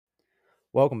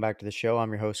Welcome back to the show.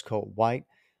 I'm your host, Colt White.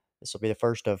 This will be the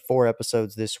first of 4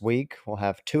 episodes this week. We'll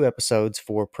have 2 episodes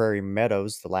for Prairie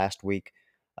Meadows, the last week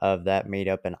of that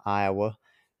meetup in Iowa.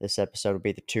 This episode will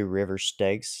be the Two Rivers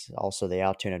Stakes, also the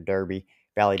Altoona Derby,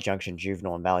 Valley Junction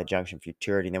Juvenile, and Valley Junction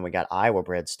Futurity. And then we got Iowa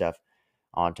bred stuff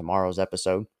on tomorrow's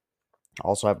episode.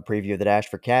 Also have a preview of the Dash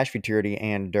for Cash Futurity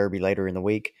and Derby later in the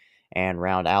week, and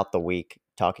round out the week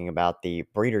talking about the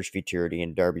Breeders' Futurity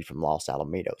and Derby from Los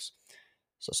Alamitos.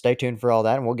 So stay tuned for all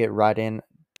that, and we'll get right in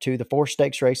to the 4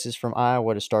 stakes races from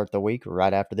Iowa to start the week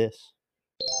right after this.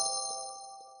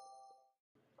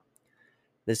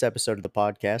 This episode of the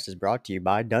podcast is brought to you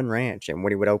by Dunn Ranch in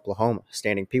Wynnewood, Oklahoma,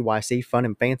 standing PYC Fun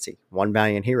and Fancy, One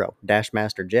Valiant Hero,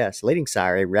 Dashmaster Jess, leading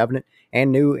sire A Revenant,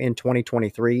 and new in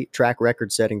 2023 track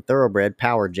record-setting Thoroughbred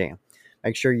Power Jam.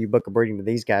 Make sure you book a breeding to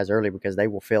these guys early because they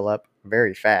will fill up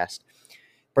very fast.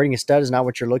 Breeding a stud is not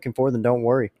what you're looking for, then don't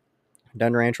worry.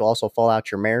 Dunn Ranch will also fall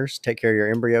out your mares, take care of your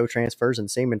embryo transfers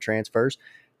and semen transfers.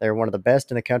 They're one of the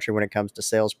best in the country when it comes to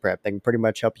sales prep. They can pretty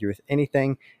much help you with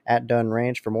anything at Dunn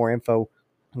Ranch. For more info,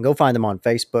 go find them on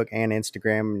Facebook and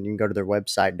Instagram, and you can go to their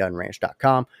website,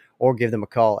 dunranch.com, or give them a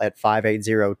call at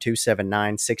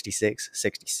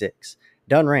 580-279-6666.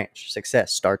 Dunn Ranch,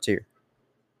 success starts here.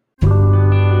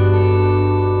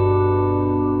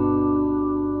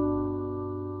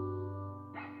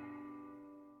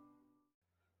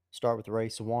 Start with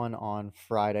race 1 on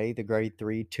Friday, the Grade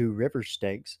 3 Two Rivers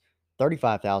Stakes.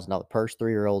 $35,000 purse,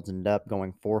 3-year-olds and up,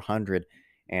 going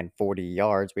 440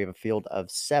 yards. We have a field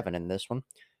of 7 in this one.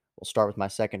 We'll start with my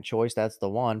second choice. That's the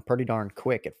one, Pretty Darn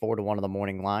Quick at 4-1 on the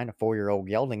morning line. A 4-year-old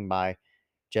gelding by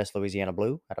Jess Louisiana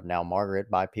Blue out of Now Margaret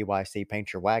by PYC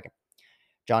Paint Your Wagon.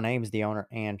 John Ames, the owner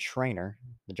and trainer,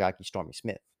 the jockey Stormy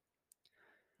Smith.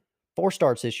 4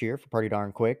 starts this year for Pretty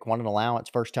Darn Quick. Won an allowance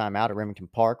first time out at Remington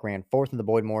Park. Ran 4th in the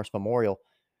Boyd Morris Memorial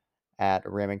at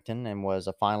Remington and was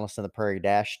a finalist in the Prairie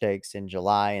Dash Stakes in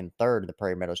July and 3rd in the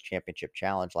Prairie Meadows Championship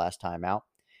Challenge last time out.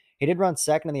 He did run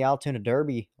 2nd in the Altoona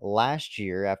Derby last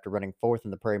year after running 4th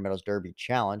in the Prairie Meadows Derby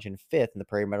Challenge and 5th in the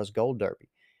Prairie Meadows Gold Derby.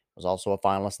 Was also a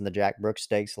finalist in the Jack Brooks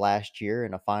Stakes last year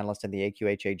and a finalist in the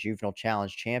AQHA Juvenile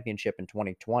Challenge Championship in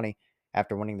 2020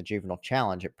 after winning the Juvenile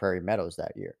Challenge at Prairie Meadows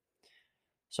that year.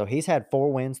 So he's had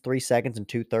 4 wins, 3 seconds, and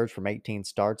 2/3 from 18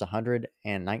 starts,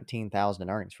 119,000 in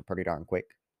earnings for Pretty Darn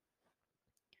Quick.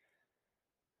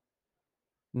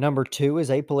 Number 2 is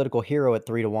Apolitical Hero at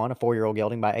 3-1, a 4-year-old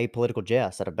gelding by Apolitical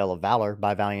Jess out of Bell of Valor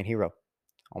by Valiant Hero.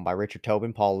 Owned by Richard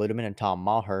Tobin, Paul Ludeman, and Tom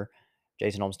Maher.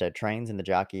 Jason Olmstead trains, and the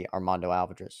jockey Armando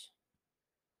Alvarez.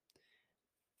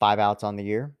 5 outs on the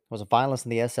year. Was a finalist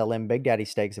in the SLM Big Daddy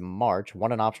Stakes in March.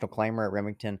 Won an optional claimer at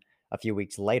Remington a few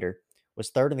weeks later. Was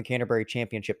 3rd in the Canterbury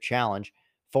Championship Challenge.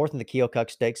 4th in the Keokuk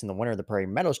Stakes and the winner of the Prairie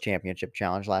Meadows Championship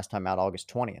Challenge last time out August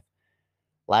 20th.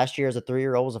 Last year as a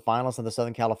 3-year-old was a finalist in the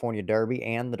Southern California Derby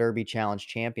and the Derby Challenge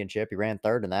Championship. He ran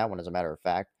 3rd in that one, as a matter of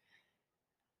fact.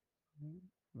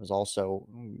 Was also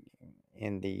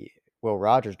in the Will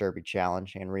Rogers Derby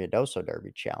Challenge and Ruidoso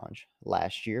Derby Challenge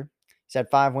last year. He's had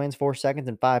 5 wins, 4 seconds,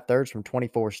 and 5/3 from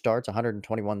 24 starts,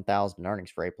 121,000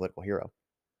 earnings for Apolitical Hero.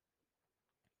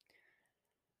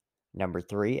 Number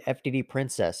 3, FDD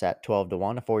Princess at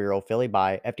 12-1, a 4-year-old filly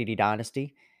by FDD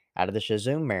Dynasty out of the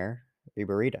Shazoom mare,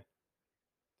 Viborita.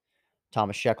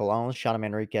 Thomas Shekel owns, Shana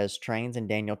Manriquez trains, and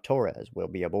Daniel Torres will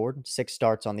be aboard. 6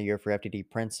 starts on the year for FDD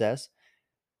Princess.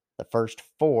 The first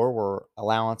 4 were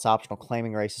allowance optional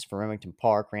claiming races for Remington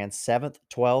Park. Ran 7th,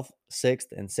 12th,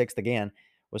 6th, and 6th again.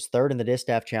 Was 3rd in the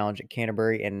Distaff Challenge at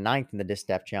Canterbury and 9th in the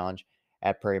Distaff Challenge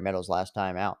at Prairie Meadows last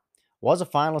time out. Was a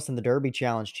finalist in the Derby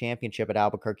Challenge Championship at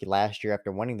Albuquerque last year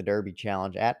after winning the Derby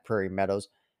Challenge at Prairie Meadows.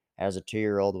 As a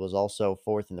 2-year-old, was also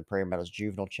 4th in the Prairie Meadows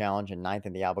Juvenile Challenge and 9th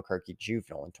in the Albuquerque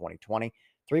Juvenile in 2020.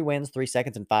 3 wins, 3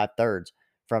 seconds, and 5/3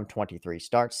 from 23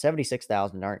 starts.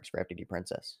 76,000 earnings for FDD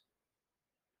Princess.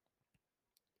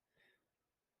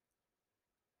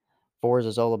 4 is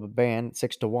Azola Baban,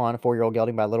 6-1, a 4-year-old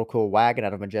gelding by Little Cool Wagon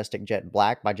out of Majestic Jet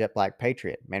Black by Jet Black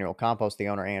Patriot. Manuel Campos, the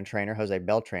owner and trainer, Jose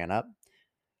Beltran up.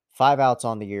 5 outs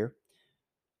on the year.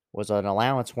 Was an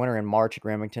allowance winner in March at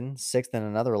Remington, 6th in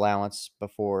another allowance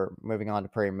before moving on to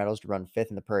Prairie Meadows to run 5th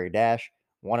in the Prairie Dash.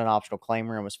 Won an optional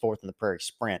claimer and was 4th in the Prairie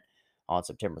Sprint on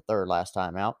September 3rd last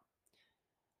time out.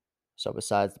 So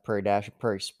besides the Prairie Dash and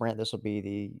Prairie Sprint, this will be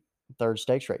the 3rd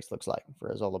stakes race, looks like, for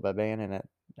Azola Baban, and it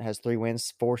has 3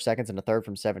 wins, 4 seconds, and a 3rd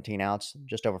from 17 outs,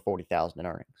 just over 40,000 in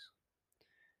earnings.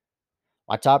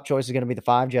 My top choice is going to be the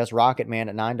 5 Jess Rocket Man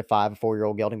at 9-5, a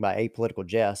 4-year-old gelding by Apolitical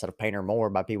Jess out of Painter Moore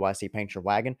by PYC Paint Your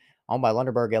Wagon. Owned by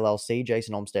Lunderberg LLC,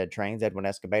 Jason Olmstead trains, Edwin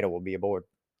Escobedo will be aboard.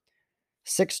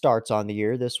 6 starts on the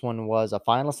year. This one was a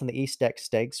finalist in the East Deck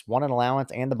Stakes, won an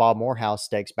allowance and the Bob Morehouse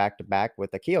Stakes back to back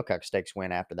with the Keokuk Stakes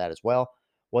win after that as well.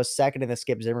 Was second in the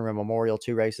Skip Zimmerman Memorial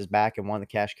 2 races back and won the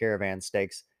Cash Caravan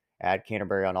Stakes at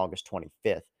Canterbury on August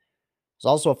 25th. Was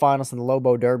also a finalist in the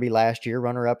Lobo Derby last year,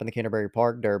 runner-up in the Canterbury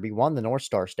Park Derby, won the North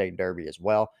Star State Derby as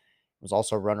well. Was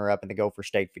also runner-up in the Gopher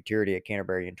State Futurity at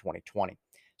Canterbury in 2020.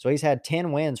 So he's had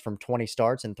 10 wins from 20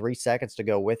 starts and 3 seconds to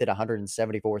go with it,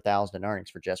 174,000 in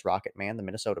earnings for Jess Rocket Man, the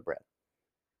Minnesota bred.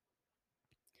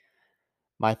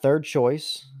 My third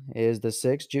choice is the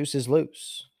 6, Juices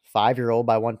Loose. 5-year-old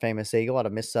by One Famous Eagle out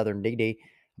of Miss Southern DD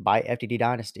by FTD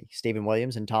Dynasty. Stephen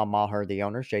Williams and Tom Maher, the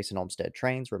owners. Jason Olmstead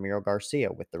trains. Ramiro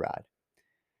Garcia with the ride.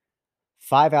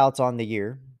 5 outs on the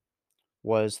year.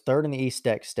 Was third in the East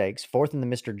Deck Stakes, fourth in the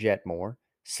Mr. Jetmore,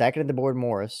 second in the Boyd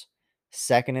Morris,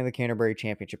 second in the Canterbury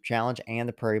Championship Challenge, and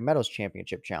the Prairie Meadows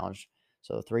Championship Challenge.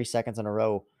 So 3 seconds in a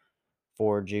row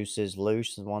for Juices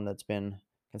Loose, one that's been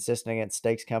consistent against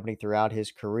Stakes Company throughout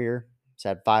his career. He's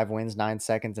had 5 wins, 9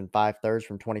 seconds, and 5/3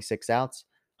 from 26 outs.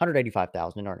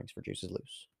 185,000 in earnings for Juices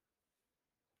Loose.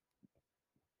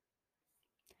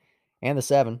 And the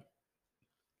 7.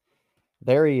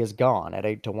 There he is gone at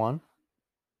 8-1.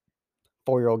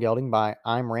 4-year-old gelding by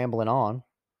I'm Rambling On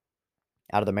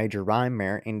out of the major rhyme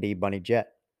mare Indy Bunny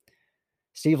Jet.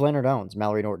 Steve Leonard owns.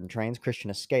 Mallory Norton trains. Christian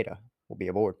Escada will be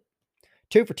aboard.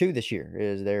 2 for 2 this year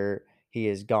is there. He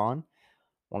is gone.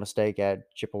 Won a stake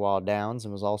at Chippewa Downs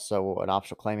and was also an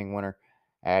optional claiming winner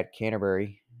at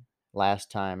Canterbury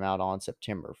last time out on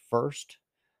September 1st.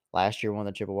 Last year won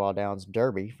the Chippewa Downs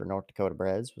Derby for North Dakota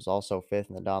Breds. Was also 5th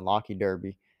in the Don Lockey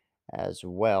Derby as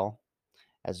well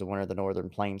as the winner of the Northern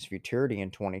Plains Futurity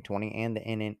in 2020 and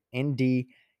the ND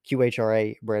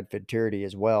QHRA Bred Futurity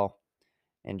as well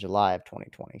in July of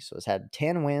 2020. So has had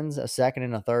 10 wins, a second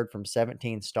and a third from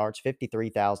 17 starts,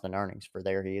 53,000 in earnings for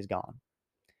There He Is Gone.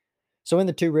 So in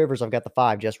the 2 rivers, I've got the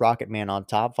 5, Just Rocket Man on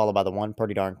top, followed by the 1,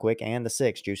 Pretty Darn Quick, and the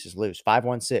 6, Juices Loose.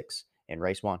 5-1-6 in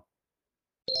race 1.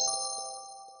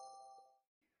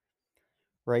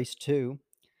 Race 2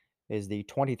 is the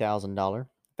 $20,000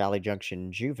 Valley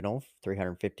Junction Juvenile,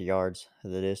 350 yards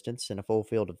of the distance in a full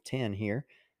field of 10 here.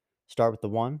 Start with the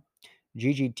 1,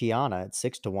 Gigi Tiana at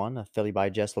 6-1, a filly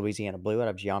by Jess Louisiana Blue out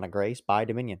of Gianna Grace by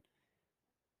Dominion.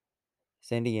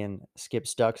 Cindy and Skip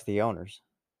Stucks, the owners.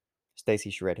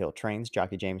 Stacy Charette Hill trains.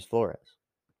 Jockey James Flores.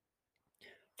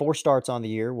 4 starts on the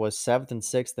year. Was 7th and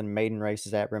 6th in maiden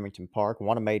races at Remington Park.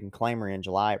 Won a maiden claimer in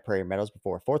July at Prairie Meadows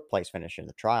before a 4th place finish in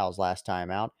the trials last time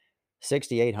out.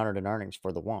 6,800 in earnings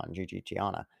for the 1, Gigi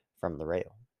Tiana from the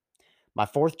rail. My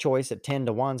 4th choice at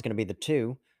 10-1 is going to be the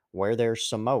 2, Where There's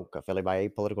Smoke, a filly by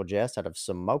Apolitical Jest out of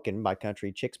Smokin' by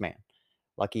Country Chicksman.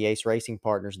 Lucky Ace Racing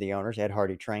Partners, the owners. Ed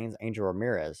Hardy trains. Angel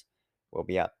Ramirez will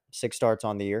be up. 6 starts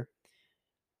on the year.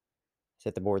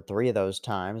 Set the board 3 of those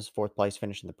times. 4th place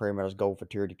finish in the Prairie Meadows Gold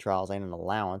Futurity Trials and an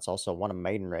allowance. Also won a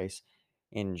maiden race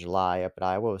in July up at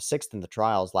Iowa. Was 6th in the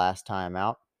trials last time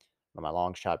out. One of my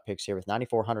long shot picks here with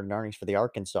 9,400 in earnings for the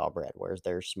Arkansas bred. Where's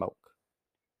There's Smoke?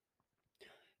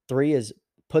 3 is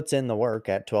Puts in the Work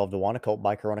at 12-1. A colt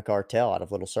by Corona Cartel out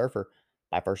of Little Surfer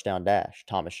by First Down Dash.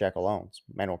 Thomas Sheckle owns.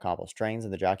 Manuel Campos trains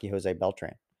and the jockey Jose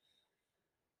Beltran.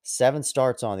 7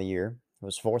 starts on the year.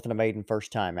 Was 4th in a maiden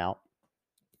first time out.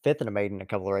 5th in a maiden a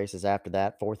couple of races after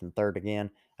that. 4th and 3rd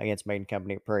again against Maiden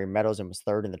Company at Prairie Meadows and was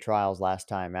 3rd in the trials last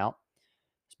time out.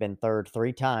 It's been 3rd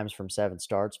 3 times from 7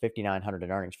 starts. 5,900 in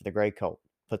earnings for the Gray Colt.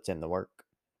 Puts in the work.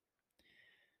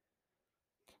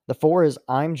 The 4 is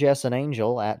I'm Jess an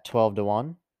Angel at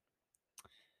 12-1.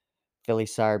 Filly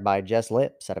sired by Jess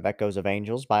Lips out of Echoes of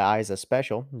Angels by Isa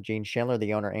Special. Gene Schindler,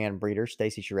 the owner and breeder.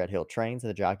 Stacy Charette Hill trains and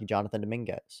the jockey Jonathan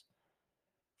Dominguez.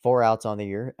 4 outs on the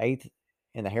year. 8th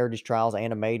in the Heritage Trials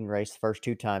and a maiden race the first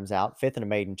 2 times out. 5th in a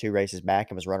maiden 2 races back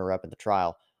and was runner-up in the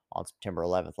trial on September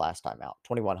 11th last time out.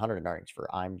 2,100 in earnings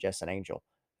for I'm Jess an Angel,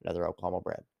 another Oklahoma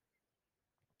bred.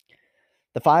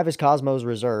 The 5 is Cosmos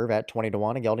Reserve at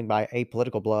 20-1, a gelding by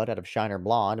Apolitical Blood out of Shiner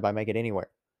Blonde by Make It Anywhere.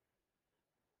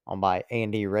 Owned by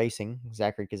A&D Racing,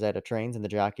 Zachary Cazzetta trains, and the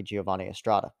jockey Giovanni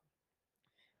Estrada.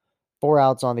 4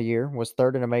 outs on the year. Was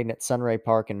 3rd in a maiden at Sunray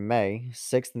Park in May.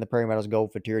 6th in the Prairie Meadows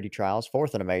Gold Futurity Trials.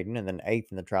 4th in a maiden, and then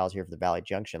 8th in the trials here for the Valley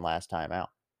Junction last time out.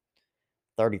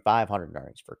 3,500 in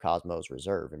earnings for Cosmos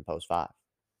Reserve in Post 5.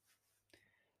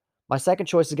 My second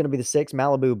choice is going to be the 6,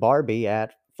 Malibu Barbie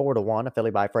at 4-1, a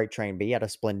filly by Freight Train B out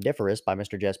of Splendiferous by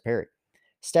Mr. Jess Perry.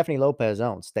 Stephanie Lopez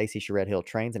owns. Stacy Charette Hill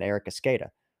trains, and Eric Escada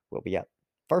will be up.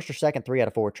 First or second 3 out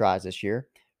of 4 tries this year.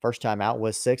 First time out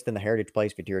was 6th in the Heritage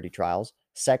Place Futurity Trials.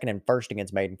 2nd and 1st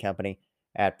against Maiden Company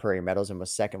at Prairie Meadows and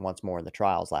was 2nd once more in the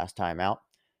trials last time out.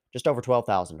 Just over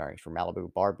 12,000 earnings for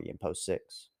Malibu Barbie in Post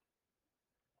 6.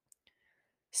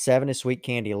 7 is Sweet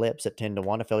Candy Lips at 10 to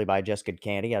 1, a filly by Just Good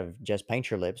Candy out of Just Paint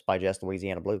Your Lips by Just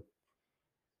Louisiana Blue.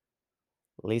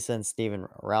 Lisa and Stephen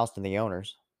Ralston, the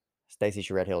owners. Stacy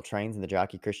Charette Hill trains and the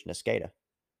jockey Christian Escada.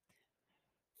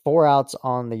 4 outs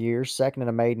on the year, second in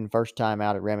a maiden, first time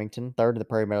out at Remington, third in the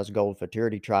Prairie Meadows Gold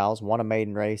Futurity Trials, won a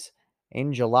maiden race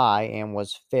in July and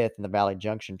was fifth in the Valley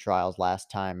Junction Trials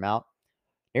last time out.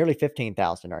 Nearly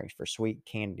 15,000 earnings for Sweet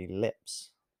Candy Lips.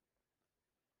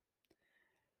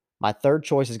 My third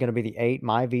choice is going to be the 8,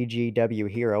 My VGW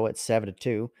Hero at 7 to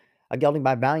 2, a gelding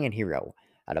by Valiant Hero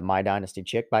out of My Dynasty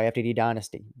Chick by FTD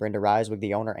Dynasty. Brenda Risewig,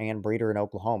 the owner and breeder in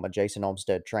Oklahoma. Jason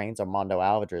Olmstead trains. Armando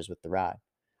Alvarez with the ride.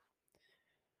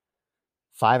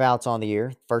 5 outs on the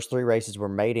year. First 3 races were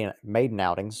maiden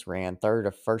outings. Ran third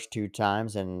the first 2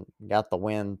 times and got the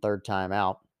win third time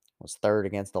out. Was third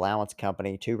against Allowance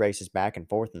Company. 2 races back and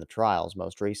forth in the trials.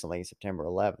 Most recently, September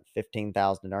 11th.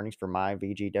 15,000 in earnings for My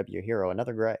VGW Hero.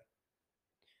 Another gray.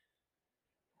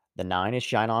 The 9 is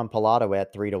Shine On Pilato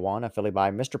at 3 to 1. A filly by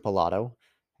Mr. Pilato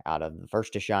out of the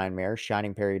First to Shine mare,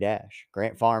 Shining Perry Dash.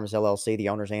 Grant Farms LLC, the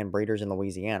owners and breeders in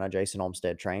Louisiana. Jason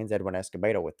Olmstead trains. Edwin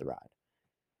Escobedo with the ride.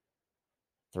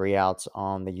 3 outs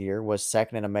on the year. Was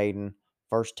second in a maiden,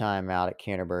 first time out at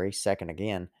Canterbury, second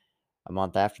again a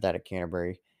month after that at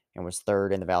Canterbury, and was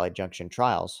third in the Valley Junction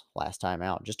Trials last time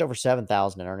out. Just over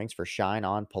 7,000 in earnings for Shine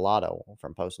On Pilato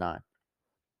from Post 9.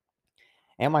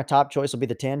 And my top choice will be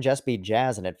the 10, Just Be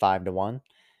Jazzin' at 5 to 1.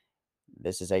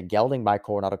 This is a gelding by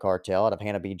Coronado Cartel out of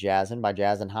Hannah B. Jazzin' by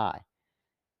Jazzin' High.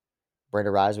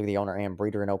 Brenda Risewig, the owner and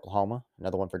breeder in Oklahoma.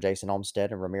 Another one for Jason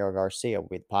Olmstead and Ramiro Garcia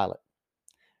with pilot.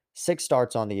 6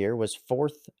 starts on the year, was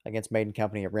fourth against Maiden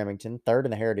Company at Remington, third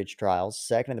in the Heritage Trials,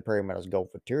 second in the Prairie Meadows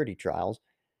Gold Futurity Trials,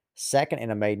 second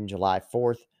in a maiden July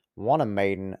 4th, won a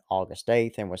maiden August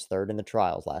 8th, and was third in the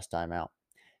trials last time out.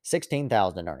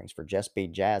 16,000 in earnings for Just Be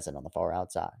Jazzin' on the far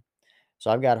outside. So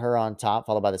I've got her on top,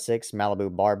 followed by the 6,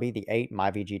 Malibu Barbie, the 8,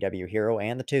 My VGW Hero,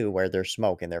 and the 2, Where There's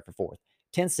Smoke, in there for fourth.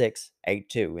 10-6,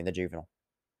 8-2 in the juvenile.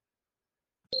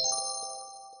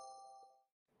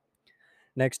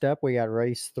 Next up, we got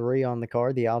race 3 on the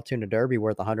card, the Altoona Derby,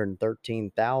 worth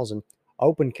 113,000.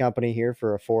 Open company here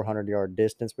for a 400-yard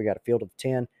distance. We got a field of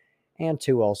 10 and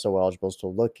 2 also eligibles to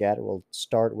look at. We'll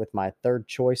start with my third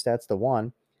choice. That's the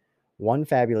 1. One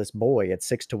Fabulous Boy at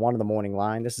 6 to 1 in the morning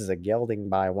line. This is a gelding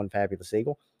by One Fabulous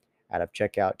Eagle out of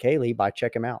Check Out Kaylee by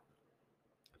Check Him Out.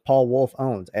 Paul Wolf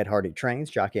owns. Ed Hardy trains.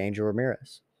 Jockey Angel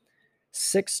Ramirez.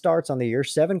 6 starts on the year,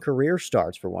 7 career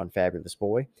starts for One Fabulous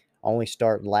Boy. Only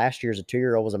start last year as a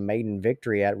 2-year-old was a maiden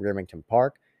victory at Remington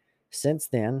Park. Since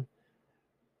then,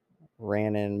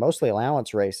 ran in mostly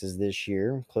allowance races this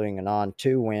year, including a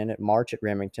non-2 win at March at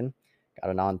Remington.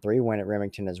 Got a non-3 win at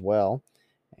Remington as well.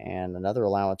 And another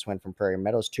allowance win from Prairie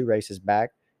Meadows, 2 races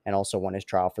back, and also won his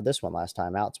trial for this one last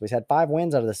time out. So he's had 5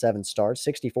 wins out of the 7 starts,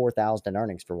 64,000 in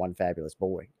earnings for One Fabulous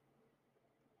Boy.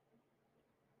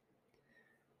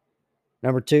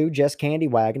 Number 2, Just Candy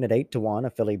Wagon at 8 to 1, a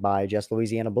filly by Just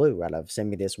Louisiana Blue out of Send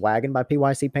Me This Wagon by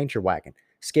PYC Paint Your Wagon.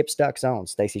 Skip Stuck's own.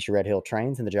 Stacy Charette Hill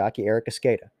trains and the jockey Eric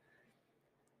Escada.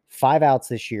 5 outs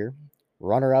this year.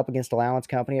 Runner-up against Allowance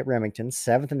Company at Remington,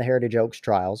 7th in the Heritage Oaks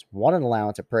Trials, won an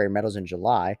allowance at Prairie Meadows in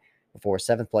July before a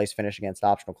 7th place finish against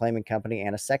Optional Claiming Company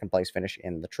and a 2nd place finish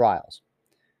in the trials.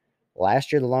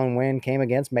 Last year, the lone win came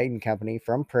against Maiden Company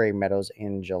from Prairie Meadows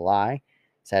in July.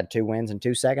 It's had 2 wins and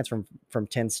 2 seconds from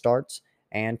 10 starts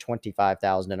and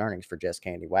 25,000 in earnings for Just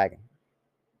Candy Wagon.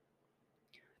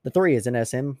 The 3 is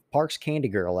NSM Parks Candy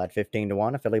Girl at 15 to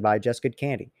 1, a filly by Just Good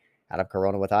Candy out of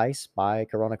Corona with Ice by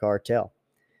Corona Cartel.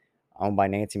 Owned by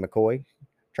Nancy McCoy,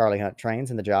 Charlie Hunt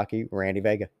trains, and the jockey Randy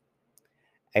Vega.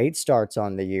 8 starts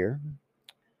on the year.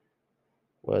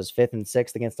 Was 5th and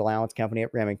 6th against Allowance Company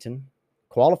at Remington.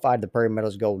 Qualified the Prairie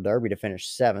Meadows Gold Derby to finish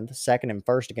 7th, 2nd and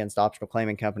 1st against Optional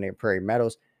Claiming Company at Prairie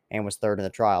Meadows, and was 3rd in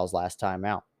the trials last time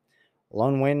out.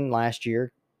 Lone win last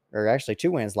year, or actually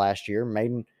 2 wins last year,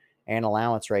 maiden and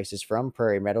allowance races from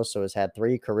Prairie Meadows, so has had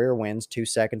 3 career wins, 2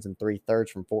 seconds and 3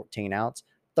 thirds from 14 outs.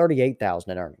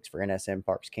 38,000 in earnings for NSM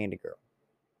Parks Candy Girl.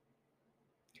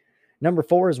 Number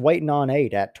 4 is Waiting on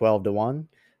 8 at 12 to 1.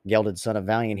 Gelded Son of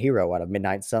Valiant Hero out of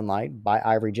Midnight Sunlight by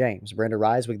Ivory James. Brenda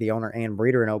Risewig, the owner and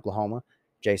breeder in Oklahoma.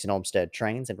 Jason Olmstead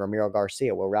trains, and Ramiro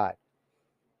Garcia will ride.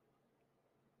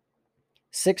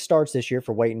 6 starts this year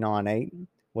for Waiting on 8.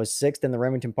 Was 6th in the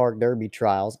Remington Park Derby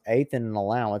trials, 8th in an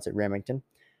allowance at Remington.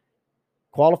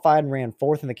 Qualified and ran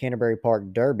 4th in the Canterbury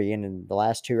Park Derby, and in the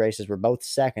last 2 races were both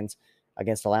seconds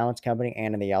against Allowance Company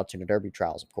and in the Altoona Derby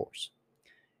trials, of course.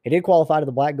 He did qualify to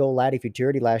the Black Gold Laddie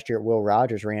Futurity last year at Will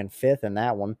Rogers, ran 5th in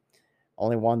that one,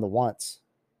 only won the once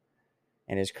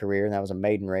in his career, and that was a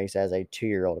maiden race as a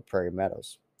 2-year-old at Prairie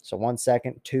Meadows. So 1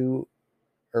 second,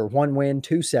 1 win,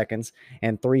 2 seconds,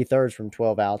 and 3/3 from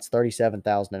 12 outs,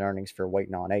 37,000 in earnings for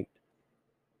waiting on 8.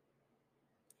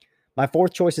 My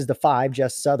fourth choice is the 5,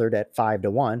 Jess Southard at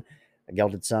 5-1, a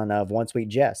gelded son of One Sweet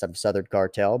Jess of Southard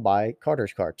Cartel by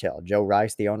Carter's Cartel. Joe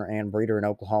Rice, the owner and breeder in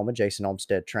Oklahoma, Jason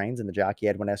Olmstead trains, and the jockey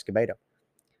Edwin Escobedo.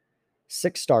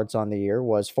 6 starts on the year,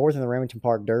 was 4th in the Remington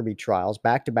Park Derby trials,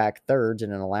 back-to-back thirds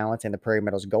in an allowance in the Prairie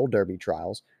Meadows Gold Derby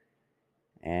trials,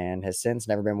 and has since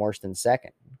never been worse than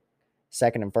second.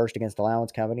 Second and first against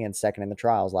Allowance Company, and second in the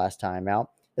trials last time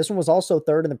out. This one was also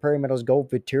third in the Prairie Meadows Gold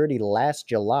Futurity last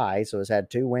July, so has had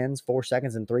 2 wins, 4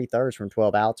 seconds, and 3/3 from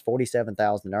 12 outs,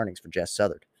 47,000 earnings for Jess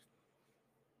Southard.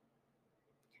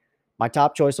 My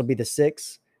top choice will be the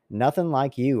 6, Nothing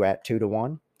Like You at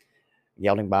 2-1,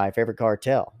 gelding by Favorite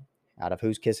Cartel, out of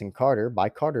Who's Kissing Carter by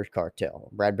Carter's Cartel.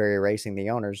 Bradbury Racing, the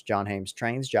owners, John Hames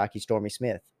trains, jockey Stormy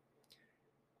Smith.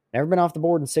 Never been off the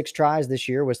board in 6 tries this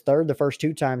year, was third the first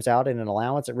 2 times out in an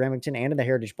allowance at Remington and in the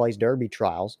Heritage Place Derby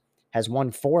trials, has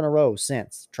won 4 in a row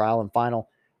since trial and final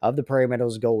of the Prairie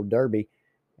Meadows Gold Derby.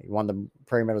 He won the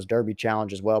Prairie Meadows Derby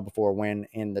Challenge as well before a win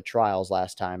in the trials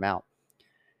last time out.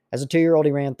 As a 2-year-old,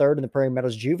 he ran third in the Prairie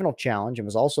Meadows Juvenile Challenge and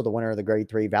was also the winner of the Grade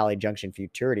 3 Valley Junction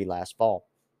Futurity last fall.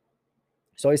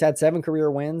 So he's had 7 career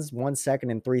wins, 1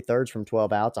 second and 3/3 from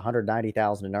 12 outs,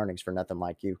 190,000 in earnings for Nothing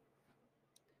Like You.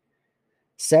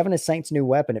 7 is Saints New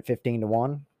Weapon at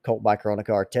 15-1, colt by Corona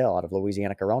Cartel out of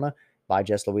Louisiana Corona by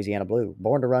Just Louisiana Blue.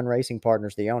 Born to Run Racing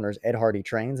Partners, the owners, Ed Hardy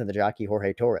trains, and the jockey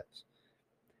Jorge Torres.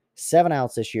 7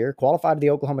 outs this year, qualified to the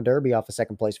Oklahoma Derby off a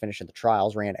second place finish in the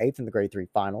trials, ran 8th in the Grade 3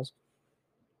 finals,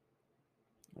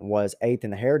 was 8th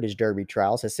in the Heritage Derby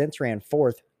trials, has since ran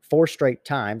 4th 4 straight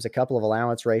times, a couple of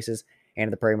allowance races,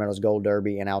 and the Prairie Meadows Gold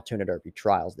Derby and Altoona Derby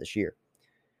trials this year.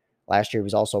 Last year, he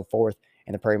was also 4th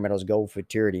in the Prairie Meadows Gold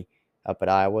Futurity up at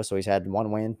Iowa, so he's had 1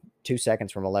 win, 2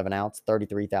 seconds from 11 outs,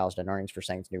 33,000 in earnings for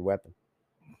Saints New Weapon.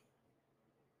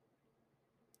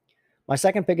 My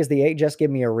second pick is the 8, Just Give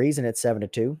Me a Reason at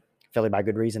 7-2, filly by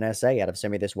Good Reason SA out of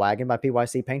Send Me This Wagon by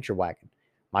PYC Paint Your Wagon.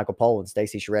 Michael Pohl and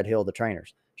Stacy Shred Hill, the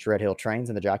trainers. Shred Hill trains,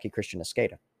 and the jockey Christian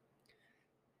Escada.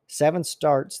 7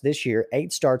 starts this year,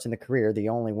 8 starts in the career. The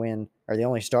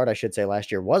only start I should say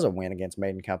last year was a win against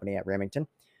Maiden Company at Remington.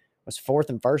 Was 4th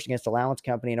and 1st against Allowance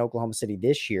Company in Oklahoma City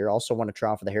this year. Also won a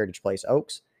trial for the Heritage Place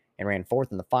Oaks and ran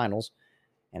 4th in the finals.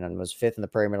 And then was 5th in the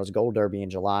Prairie Meadows Gold Derby in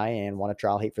July and won a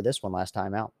trial heat for this one last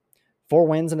time out. 4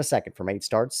 wins and a second from 8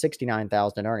 starts,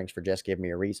 69,000 in earnings for Just Give Me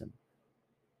a Reason.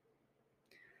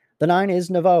 The 9 is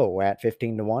Naveau at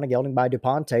 15-1, a gelding by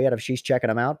DuPonte out of She's Checking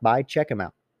Him Out by Check Him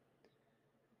Out.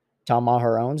 Tom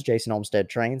Maher owns, Jason Olmstead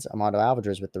trains, Armando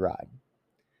Alvarez with the ride.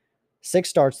 6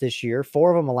 starts this year,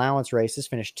 4 of them allowance races,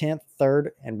 finished 10th,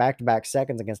 3rd, and back-to-back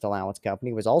seconds against Allowance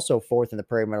Company. Was also 4th in the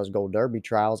Prairie Meadows Gold Derby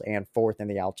trials and 4th in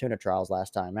the Altoona trials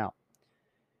last time out.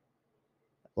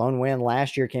 Lone win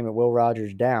last year came at Will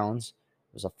Rogers Downs.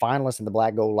 Was a finalist in the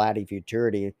Black Gold Laddie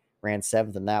Futurity. Ran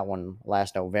 7th in that one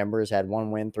last November. Has had 1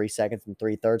 win, 3 seconds, and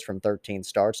 3/3 from 13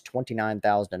 starts.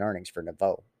 29,000 in earnings for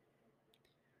Naveau.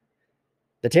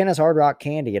 The 10 is Hard Rock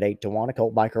Candy at 8-1, a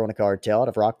colt by Corona Cartel out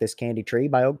of Rock This Candy Tree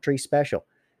by Oak Tree Special.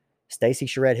 Stacy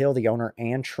Shred Hill, the owner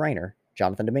and trainer.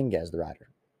 Jonathan Dominguez, the rider.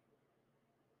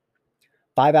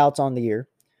 5 outs on the year.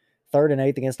 3rd and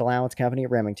 8th against Allowance Company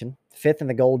at Remington. 5th in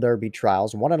the Gold Derby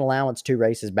trials. Won an allowance 2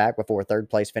 races back before 3rd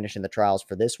place finish in the trials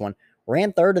for this one.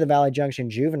 Ran 3rd in the Valley Junction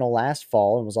Juvenile last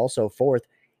fall and was also 4th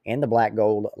in the Black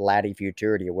Gold Laddie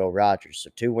Futurity at Will Rogers.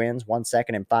 So 2 wins, 1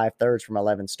 second, and 5/3 from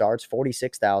 11 starts.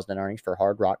 46,000 in earnings for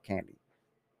Hard Rock Candy.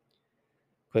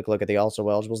 Quick look at the also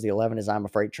eligibles. The 11 is I'm a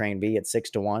Freight Train B at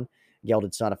 6-1.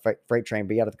 Gelded son of Freight Train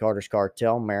B out of the Carter's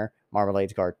Cartel mare,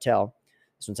 Marmalade's Cartel.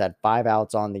 This one's had 5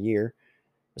 outs on the year.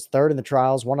 Was 3rd in the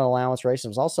trials, won an allowance race,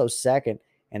 and was also 2nd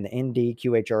in the ND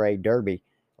QHRA Derby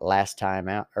last time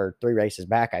out, or 3 races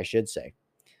back, I should say.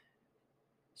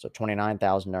 So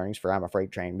 29,000 earnings for I'm a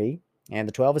Freight Train B. And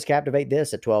the 12 is Captivate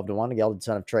This at 12-1, a gelded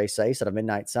son of Trey Sace out of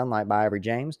Midnight Sunlight by Ivory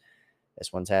James.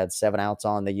 This one's had 7 outs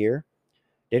on the year.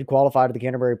 Did qualify to the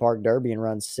Canterbury Park Derby and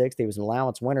run 6th. He was an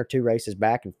allowance winner 2 races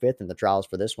back and 5th in the trials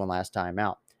for this one last time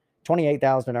out.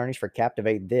 28,000 earnings for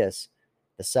Captivate This,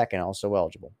 the 2nd also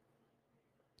eligible.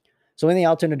 So in the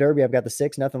Altoona Derby, I've got the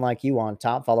 6, Nothing Like You on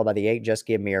top, followed by the 8, Just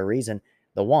Give Me a Reason,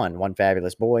 the 1, One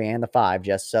Fabulous Boy, and the 5,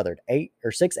 Jess Southard.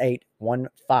 6, 8, 1,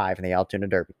 5 in the Altoona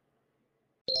Derby.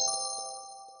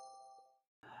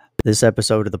 This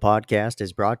episode of the podcast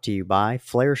is brought to you by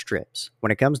Flare Strips.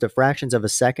 When it comes to fractions of a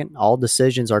second, all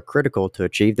decisions are critical to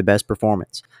achieve the best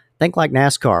performance. Think like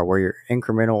NASCAR, where your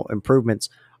incremental improvements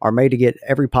are made to get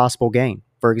every possible gain.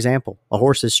 For example, a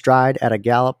horse's stride at a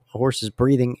gallop, a horse's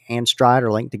breathing and stride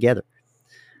are linked together.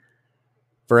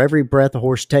 For every breath a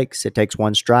horse takes, it takes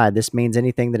one stride. This means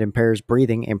anything that impairs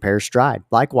breathing impairs stride.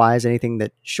 Likewise, anything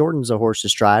that shortens a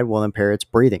horse's stride will impair its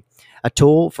breathing. A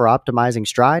tool for optimizing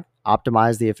stride,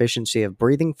 optimize the efficiency of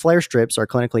breathing. Flare strips are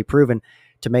clinically proven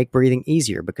to make breathing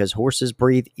easier because horses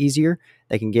breathe easier.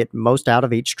 They can get most out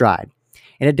of each stride.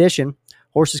 In addition,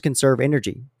 horses conserve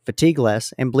energy, fatigue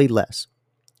less, and bleed less.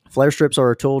 Flare strips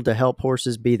are a tool to help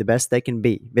horses be the best they can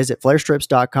be. Visit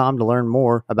flarestrips.com to learn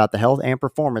more about the health and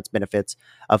performance benefits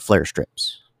of flare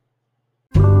strips.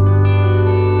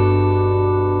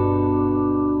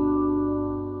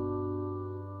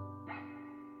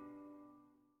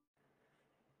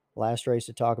 Last race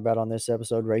to talk about on this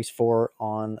episode, race 4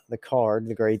 on the card,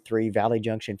 the Grade 3 Valley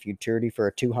Junction Futurity for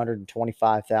a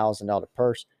 $225,000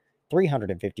 purse,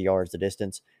 350 yards the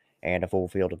distance, and a full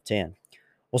field of 10.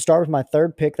 We'll start with my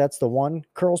third pick. That's the one,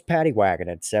 Curl's Paddy Wagon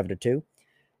at 7-2.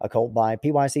 A colt by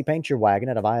PYC Paint Your Wagon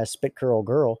out of Aya Spit Curl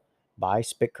Girl by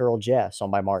Spit Curl Jess,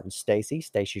 owned by Martin Stacy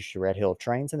Charette Hill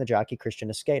Trains, and the jockey Christian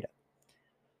Escada.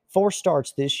 4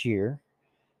 starts this year.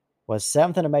 Was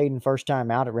 7th in a maiden first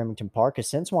time out at Remington Park. Has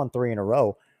since won 3 in a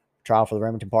row. Trial for the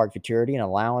Remington Park Futurity, an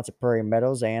allowance at Prairie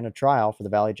Meadows, and a trial for the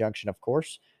Valley Junction, of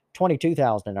course.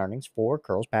 $22,000 in earnings for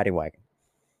Curl's Paddy Wagon.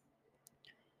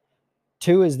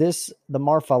 2 is this, the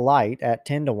Marfa Light at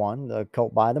 10-1, the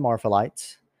colt by the Marfa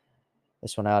Lights.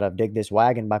 This one out of Dig This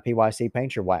Wagon by PYC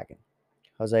Paint Your Wagon.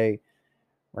 Jose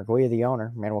Merguia, the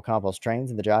owner, Manuel Campos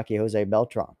Trains, and the jockey Jose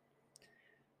Beltran.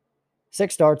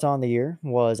 6 starts on the year,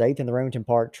 was 8th in the Remington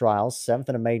Park Trials, 7th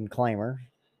in a maiden claimer,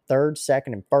 3rd,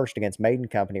 2nd, and 1st against Maiden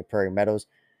Company at Prairie Meadows,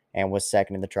 and was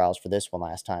 2nd in the trials for this one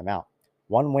last time out.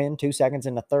 1 win, 2 seconds,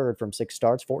 and a 3rd from 6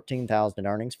 starts, $14,000 in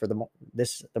earnings for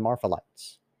the Marfa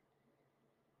Lights.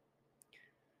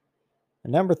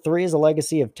 Number 3 is a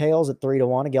Legacy of Tails at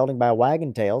 3-1, a gelding by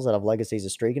Wagon Tails out of Legacies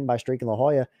of Streakin' by Streakin' La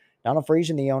Jolla. Donald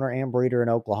Friesian, the owner and breeder in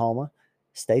Oklahoma.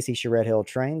 Stacy Charette Hill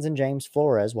Trains, and James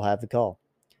Flores will have the call.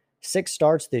 6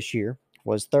 starts this year,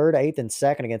 was 3rd, 8th, and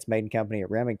 2nd against Maiden Company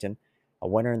at Remington, a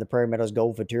winner in the Prairie Meadows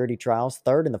Gold Futurity Trials,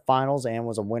 3rd in the finals, and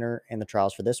was a winner in the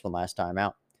trials for this one last time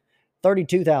out.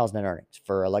 $32,000 in earnings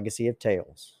for a Legacy of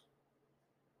Tails.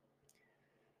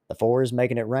 The 4 is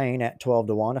Making It Rain at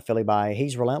 12-1, a filly by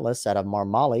He's Relentless out of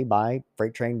Marmali by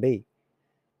Freight Train B.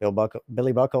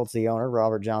 Billy Buckholt's the owner,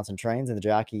 Robert Johnson Trains, and the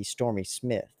jockey Stormy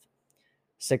Smith.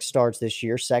 6 starts this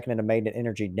year, 2nd in a maiden at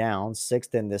Energy Downs,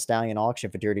 6th in the Stallion Auction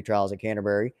Futurity Trials at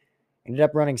Canterbury. Ended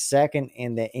up running 2nd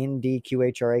in the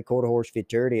NDQHRA Quarter Horse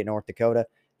Futurity at North Dakota.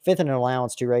 5th in an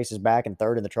allowance, 2 races back, and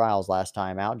 3rd in the trials last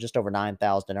time out. Just over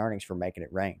 $9,000 in earnings for Making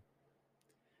It Rain.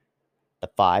 The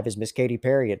 5 is Miss Katy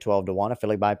Perry at 12-1, a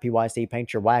filly by PYC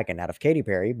Paint Your Wagon out of Katy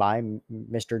Perry by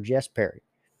Mr. Jess Perry.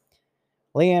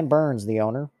 Leanne Burns, the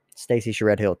owner, Stacy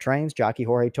Charette Hill Trains, jockey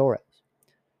Jorge Torres.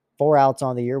 4 outs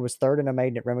on the year, was 3rd in a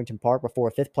maiden at Remington Park before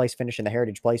a 5th place finish in the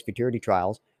Heritage Place Futurity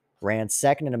Trials. Ran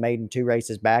 2nd in a maiden 2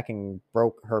 races back and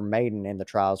broke her maiden in the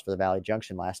trials for the Valley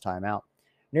Junction last time out.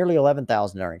 Nearly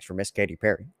 $11,000 earnings for Miss Katy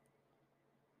Perry.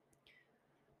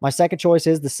 My second choice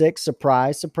is the 6,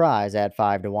 Surprise at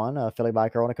 5-1, a filly by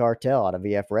Corona Cartel out of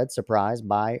VF Red Surprise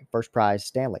by First Prize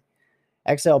Stanley.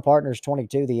 XL Partners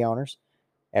 22, the owners,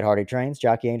 at Hardy Trains,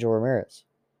 jockey Angel Ramirez.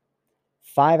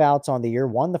 5 outs on the year,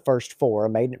 won the first 4, a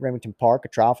maiden at Remington Park, a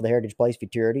trial for the Heritage Place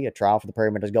Futurity, a trial for the Prairie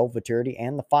Meadows Gold Futurity,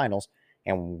 and the finals,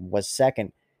 and was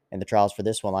 2nd in the trials for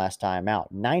this one last time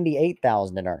out.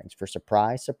 $98,000 in earnings for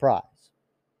Surprise.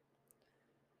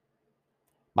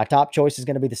 My top choice is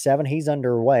going to be the 7, He's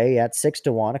Underway at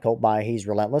 6-1, a colt by He's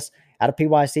Relentless, out of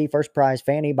PYC First Prize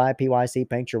Fanny by PYC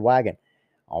Paint Your Wagon,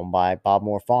 owned by Bob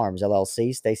Moore Farms,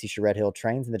 LLC, Stacy Charette Hill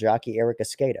Trains, and the jockey Eric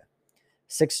Escada.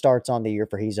 6 starts on the year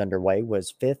for He's Underway,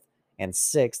 was 5th and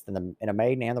 6th in a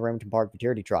maiden and the Remington Park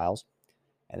Futurity Trials,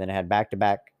 and then had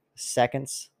back-to-back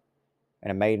seconds in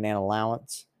a maiden and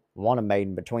allowance, won a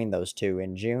maiden between those 2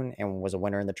 in June, and was a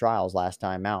winner in the trials last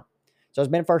time out. So it's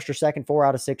been first or second 4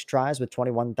 out of 6 tries with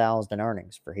 $21,000 in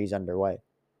earnings for He's Underway.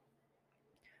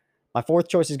 My fourth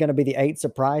choice is going to be the 8,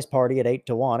 Surprise Party at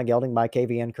 8-1, a gelding by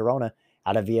KVN Corona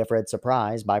out of VF Red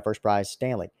Surprise by First Prize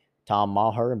Stanley. Tom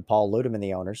Maher and Paul Ludeman,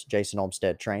 the owners. Jason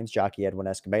Olmstead Trains, jockey Edwin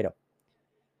Escobedo.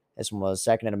 This one was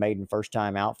 2nd in a maiden first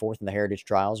time out, 4th in the Heritage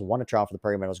Trials, won a trial for the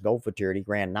Prairie Meadows Gold Futurity,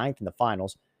 ran 9th in the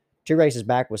finals. 2 races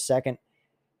back, was 2nd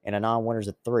in a non-winners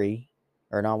of 3,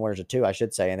 or non-winners of 2, I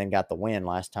should say, and then got the win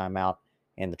last time out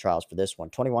in the trials for this one.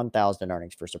 $21,000 in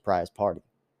earnings for Surprise Party.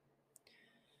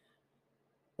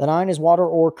 The 9 is Water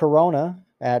or Corona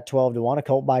at 12-1, a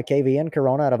colt by KVN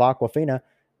Corona out of Aquafina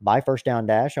by First Down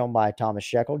Dash, owned by Thomas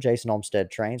Shekel, Jason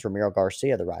Olmstead Trains, Ramiro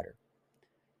Garcia, the rider.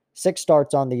 6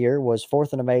 starts on the year, was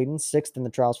 4th in a maiden, 6th in the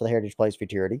trials for the Heritage Place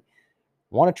Futurity.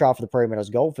 Won a trial for the Prairie Meadows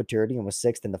Gold Futurity and was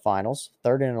 6th in the finals.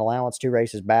 3rd in an allowance, 2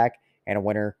 races back, and a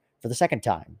winner for the 2nd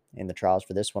time in the trials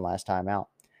for this one last time out.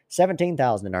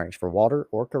 17,000 in earnings for Walter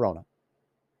or Corona.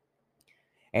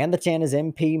 And the 10 is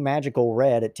MP Magical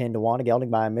Red at 10-1, gelding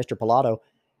by Mr. Pilato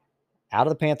out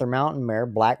of the Panther Mountain mare,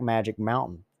 Black Magic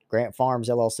Mountain. Grant Farms,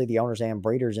 LLC, the owners and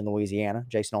breeders in Louisiana.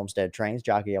 Jason Olmstead trains,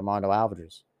 jockey Armando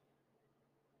Alvarez.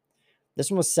 This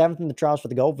one was 7th in the trials for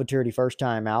the Gold Futurity first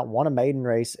time out. Won a maiden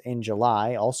race in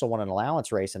July. Also won an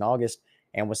allowance race in August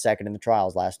and was 2nd in the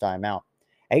trials last time out.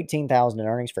 18,000 in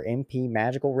earnings for MP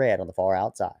Magical Red on the far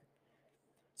outside.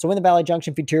 So in the Valley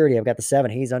Junction Futurity, I've got the 7.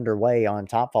 He's underway on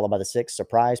top, followed by the 6,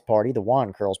 Surprise Party. The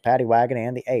 1, Curls Paddy Wagon,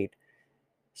 and the 8,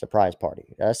 Surprise Party.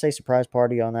 Did I say Surprise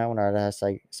Party on that one, or did I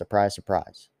say Surprise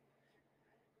Surprise?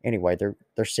 Anyway,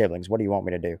 they're siblings. What do you want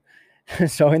me to do?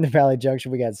 So in the Valley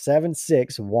Junction, we got 7,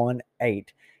 6, 1,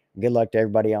 8. Good luck to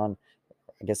everybody on,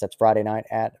 I guess that's Friday night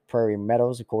at Prairie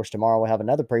Meadows. Of course, tomorrow we'll have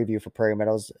another preview for Prairie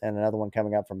Meadows and another one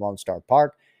coming up from Lone Star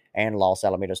Park and Los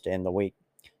Alamitos to end the week.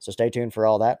 So stay tuned for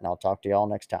all that, and I'll talk to you all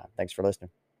next time. Thanks for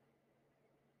listening.